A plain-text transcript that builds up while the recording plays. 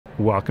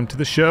Welcome to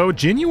the show,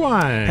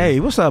 Ginuwine. Hey,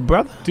 what's up,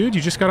 brother? Dude,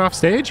 you just got off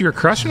stage. You were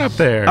crushing up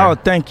there. Oh,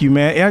 thank you,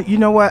 man. You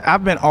know what?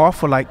 I've been off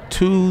for like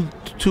two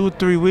or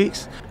 3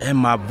 weeks, and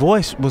my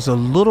voice was a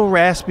little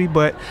raspy,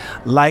 but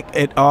like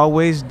it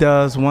always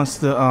does once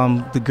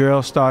the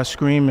girl starts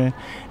screaming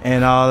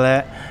and all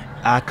that,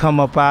 I come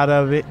up out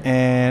of it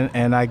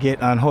and I get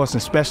unhorsed,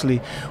 especially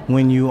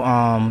when you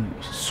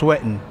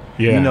sweating.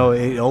 Yeah. You know,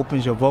 it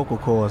opens your vocal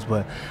cords.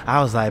 But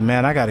I was like,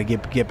 man, I got to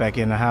get back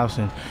in the house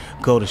and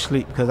go to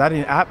sleep, because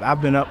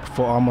I've been up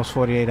for almost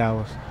 48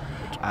 hours.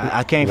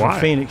 I came Why?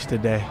 from Phoenix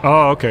today.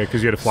 Oh, okay,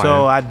 because you had to fly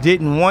So in. I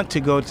didn't want to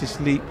go to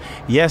sleep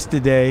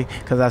yesterday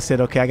because I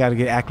said, okay, I got to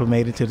get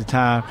acclimated to the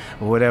time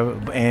or whatever,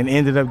 and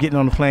ended up getting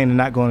on the plane and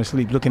not going to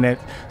sleep, looking at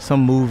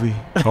some movie.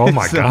 Oh,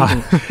 my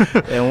God.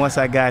 And once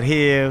I got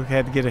here,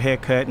 had to get a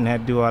haircut and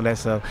had to do all that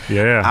stuff.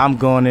 Yeah. I'm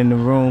going in the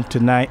room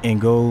tonight and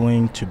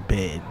going to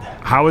bed.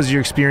 How was your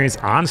experience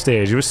on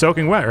stage? It was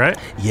soaking wet, right?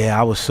 Yeah,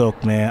 I was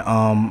soaked, man.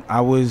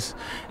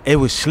 It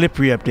was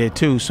slippery up there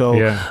too, so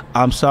Yeah.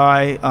 I'm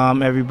sorry,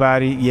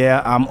 everybody.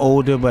 Yeah, I'm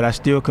older, but I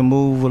still can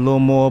move a little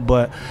more,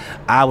 but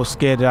I was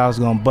scared that I was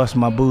gonna bust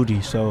my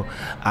booty, so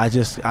I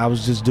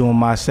was just doing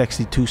my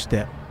sexy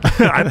two-step.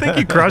 I think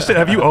you crushed it.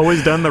 Have you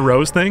always done the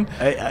rose thing?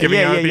 Giving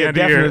out at the end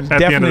of the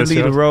Definitely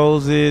show? the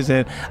roses,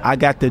 and I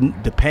got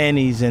the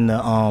panties and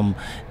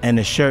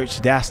the shirts.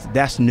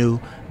 That's new,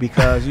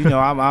 because you know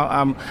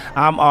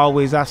I'm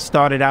always, I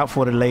started out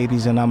for the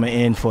ladies and I'm an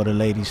end for the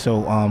ladies.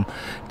 So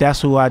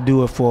that's who I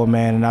do it for,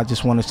 man. And I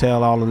just want to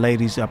tell all the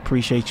ladies, I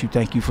appreciate you.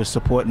 Thank you for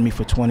supporting me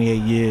for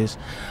 28 years.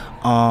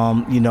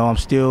 You know, I'm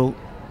still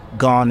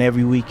gone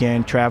every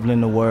weekend,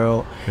 traveling the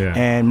world. Yeah.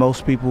 And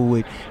most people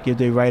would give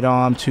their right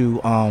arm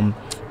to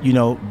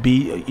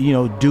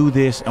do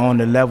this on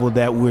the level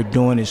that we're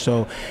doing it.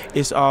 So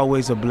it's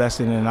always a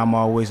blessing, and I'm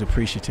always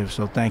appreciative.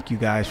 So thank you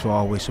guys for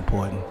always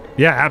supporting.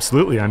 Yeah,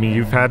 absolutely. I mean,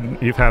 you've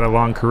had a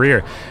long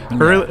career.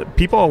 Yeah.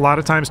 People a lot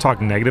of times talk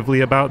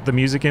negatively about the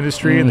music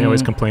industry, and they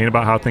always complain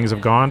about how things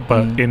have gone.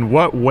 But in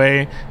what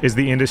way is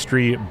the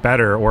industry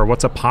better, or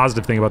what's a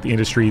positive thing about the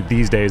industry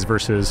these days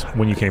versus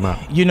when you came up?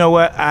 You know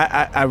what?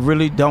 I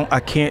really don't. I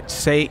can't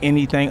say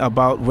anything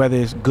about whether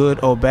it's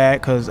good or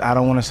bad, because I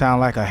don't want to sound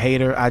like a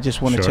hater. I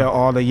just want to tell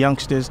all the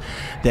youngsters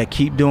that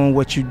keep doing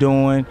what you're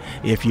doing.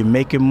 If you're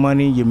making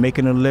money, you're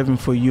making a living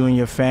for you and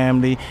your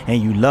family,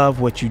 and you love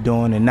what you're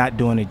doing and not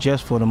doing it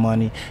just for the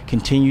money,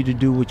 continue to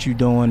do what you're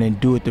doing and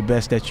do it the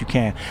best that you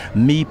can.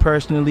 Me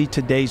personally,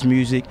 today's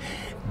music,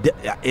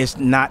 it's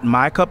not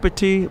my cup of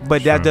tea,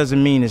 but that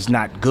doesn't mean it's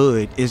not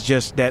good. It's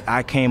just that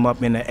I came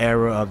up in the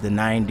era of the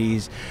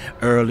 90s,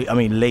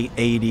 late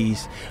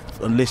 80s,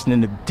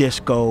 listening to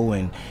disco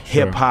and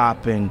hip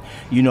hop and,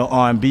 you know,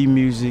 R&B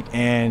music,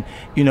 and,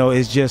 you know,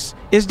 it's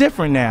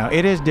different now.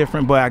 It is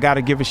different, but I got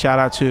to give a shout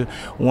out to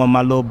one of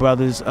my little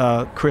brothers,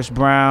 Chris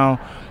Brown,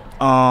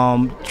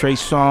 Trey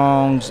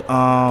Songz,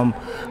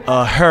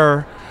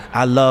 her.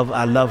 I love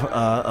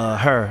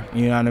her.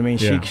 You know what I mean?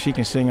 Yeah. She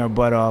can sing her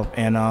butt off.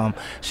 And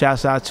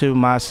shouts out to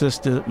my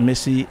sister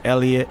Missy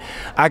Elliott.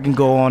 I can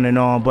go on and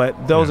on,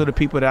 but those are the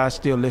people that I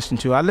still listen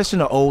to. I listen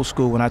to old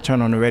school when I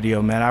turn on the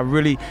radio, man.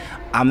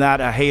 I'm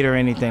not a hater or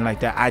anything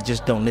like that. I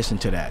just don't listen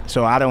to that.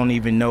 So I don't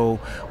even know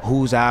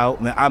who's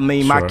out. I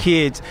mean, my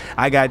kids,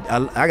 I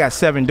got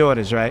 7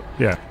 daughters, right?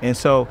 Yeah. And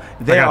so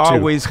they're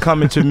always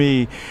coming to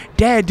me,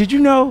 Dad, did you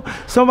know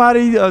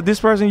somebody,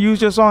 this person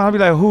used your song? I'll be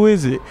like, who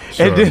is it?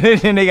 And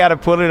then they got to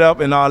pull it up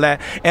and all that.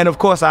 And of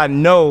course I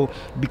know,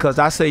 because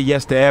I say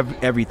yes to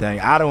everything.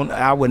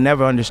 I would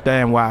never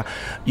understand why,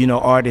 you know,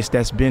 artists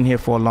that's been here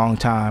for a long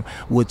time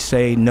would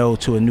say no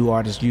to a new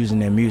artist using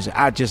their music.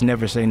 I just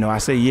never say no. I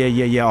say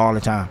yeah all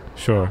the time.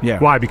 Sure. Yeah.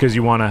 Why? Because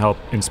you want to help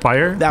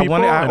inspire people?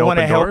 I want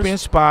to help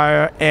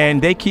inspire, and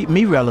they keep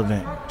me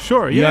relevant.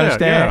 Sure. You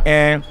understand?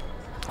 Yeah.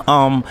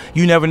 And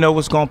you never know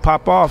what's gonna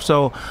pop off.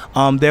 So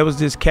there was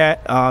this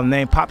cat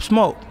named Pop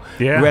Smoke.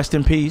 Yeah. Rest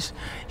in peace.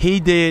 He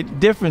did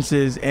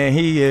Differences, and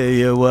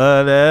he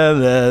like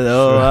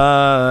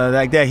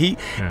that.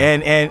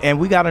 And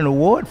we got an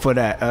award for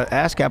that,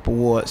 ASCAP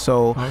award.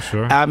 So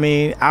I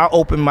mean, I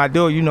opened my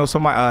door. You know,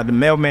 somebody, the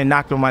mailman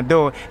knocked on my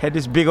door, had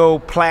this big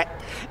old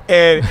plaque,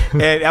 and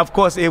of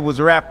course it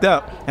was wrapped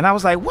up. And I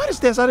was like, what is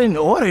this? I didn't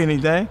order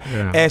anything.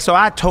 Yeah. And so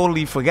I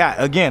totally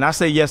forgot. Again, I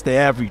say yes to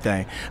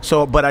everything.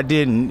 So, but I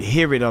didn't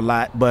hear it a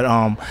lot. But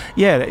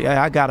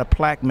I got a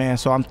plaque, man.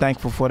 So I'm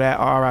thankful for that.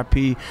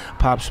 R.I.P.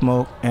 Pop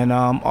Smoke. And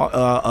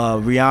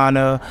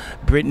Rihanna,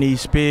 Britney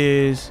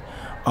Spears,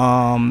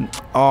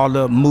 all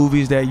the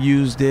movies that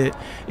used it.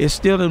 It's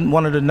still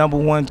one of the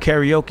 #1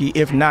 karaoke,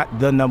 if not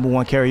the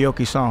 #1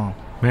 karaoke song.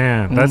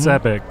 Man, that's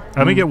epic.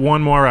 Let me get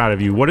one more out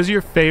of you. What is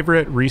your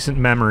favorite recent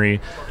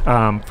memory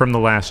from the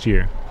last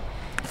year?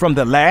 From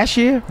the last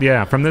year?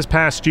 Yeah, from this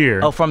past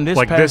year. Oh, from this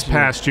like past this year.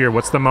 past year.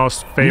 What's the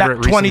most favorite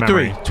recent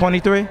 23. memory?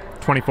 23?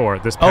 24.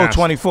 This past.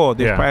 24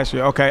 this past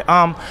year. Okay.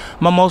 My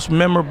most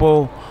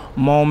memorable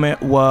moment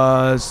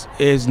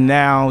is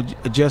now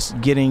just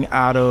getting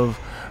out of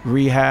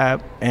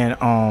rehab and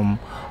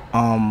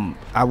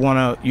I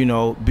want to, you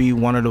know, be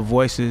one of the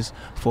voices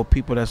for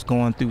people that's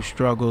going through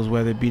struggles,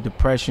 whether it be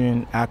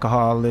depression,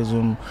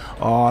 alcoholism,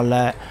 all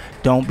that.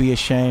 Don't be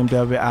ashamed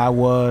of it. I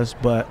was,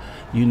 but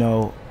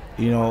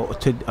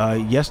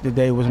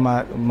yesterday was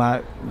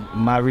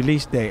my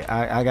release day.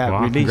 I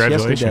got released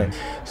yesterday.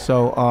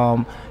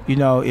 So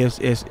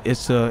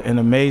it's an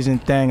amazing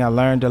thing. I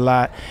learned a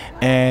lot,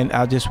 and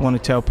I just want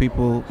to tell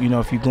people,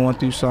 if you're going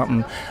through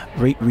something,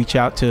 reach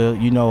out to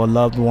a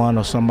loved one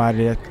or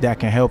somebody that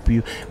can help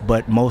you.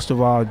 But most of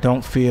all,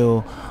 don't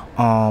feel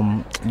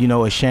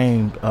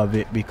ashamed of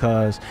it,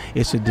 because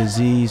it's a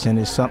disease and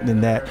it's something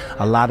that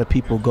a lot of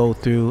people go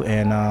through.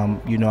 And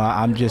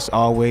I'm just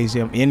always,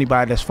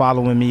 anybody that's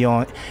following me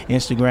on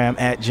Instagram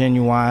at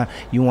Ginuwine,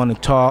 you want to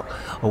talk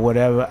or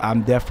whatever,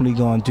 I'm definitely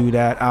going to do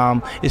that.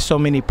 It's so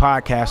many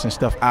podcasts and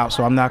stuff out,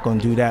 so I'm not going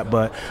to do that,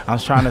 but I'm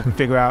trying to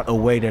figure out a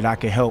way that I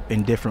can help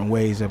in different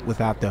ways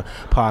without the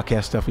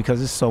podcast stuff,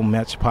 because it's so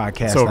much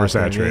podcast.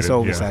 It's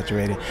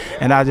oversaturated.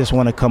 And I just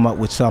want to come up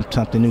with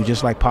something new.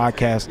 Just like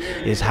podcast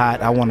is hot,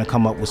 I want to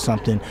come up with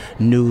something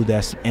new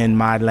that's in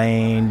my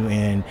lane,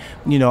 and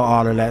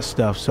all of that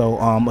stuff. So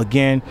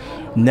again,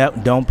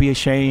 don't be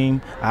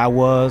ashamed. I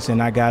was,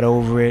 and I got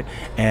over it,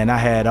 and I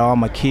had all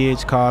my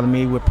kids calling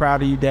me, "We're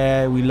proud of you,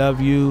 Dad, we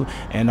love you,"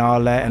 and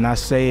all that. And I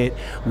say it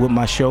with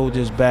my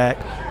shoulders back.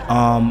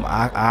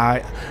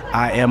 I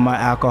am an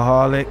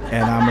alcoholic,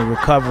 and I'm a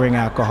recovering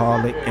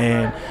alcoholic,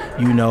 and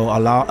a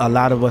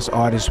lot of us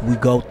artists, we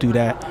go through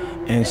that.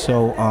 And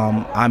so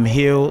I'm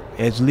healed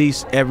at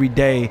least every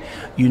day.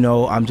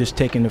 I'm just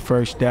taking the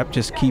first step.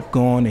 Just keep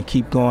going and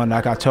keep going.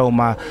 Like I told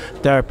my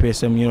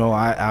therapist,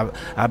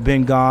 I've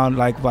been gone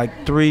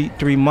like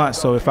 3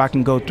 months. So if I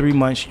can go 3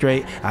 months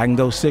straight, I can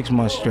go 6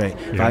 months straight.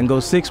 If I can go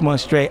 6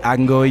 months straight, I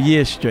can go a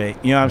year straight.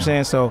 You know what I'm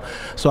saying? So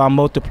I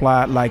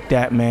multiply it like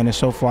that, man. And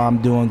so far I'm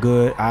doing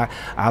good. I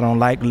don't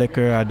like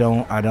liquor. I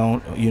don't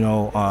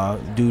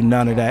do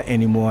none of that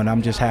anymore. And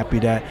I'm just happy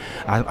that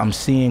I'm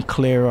seeing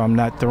clearer. I'm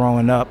not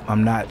throwing up.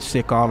 I'm not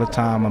sick all the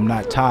time. I'm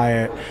not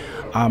tired.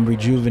 I'm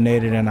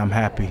rejuvenated, and I'm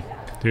happy.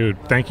 Dude,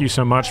 thank you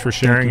so much for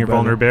sharing your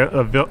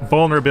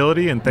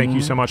vulnerability, and thank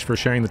you so much for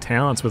sharing the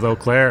talents with Eau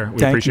Claire.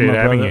 We appreciate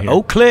having you here.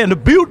 Eau Claire in the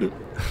building.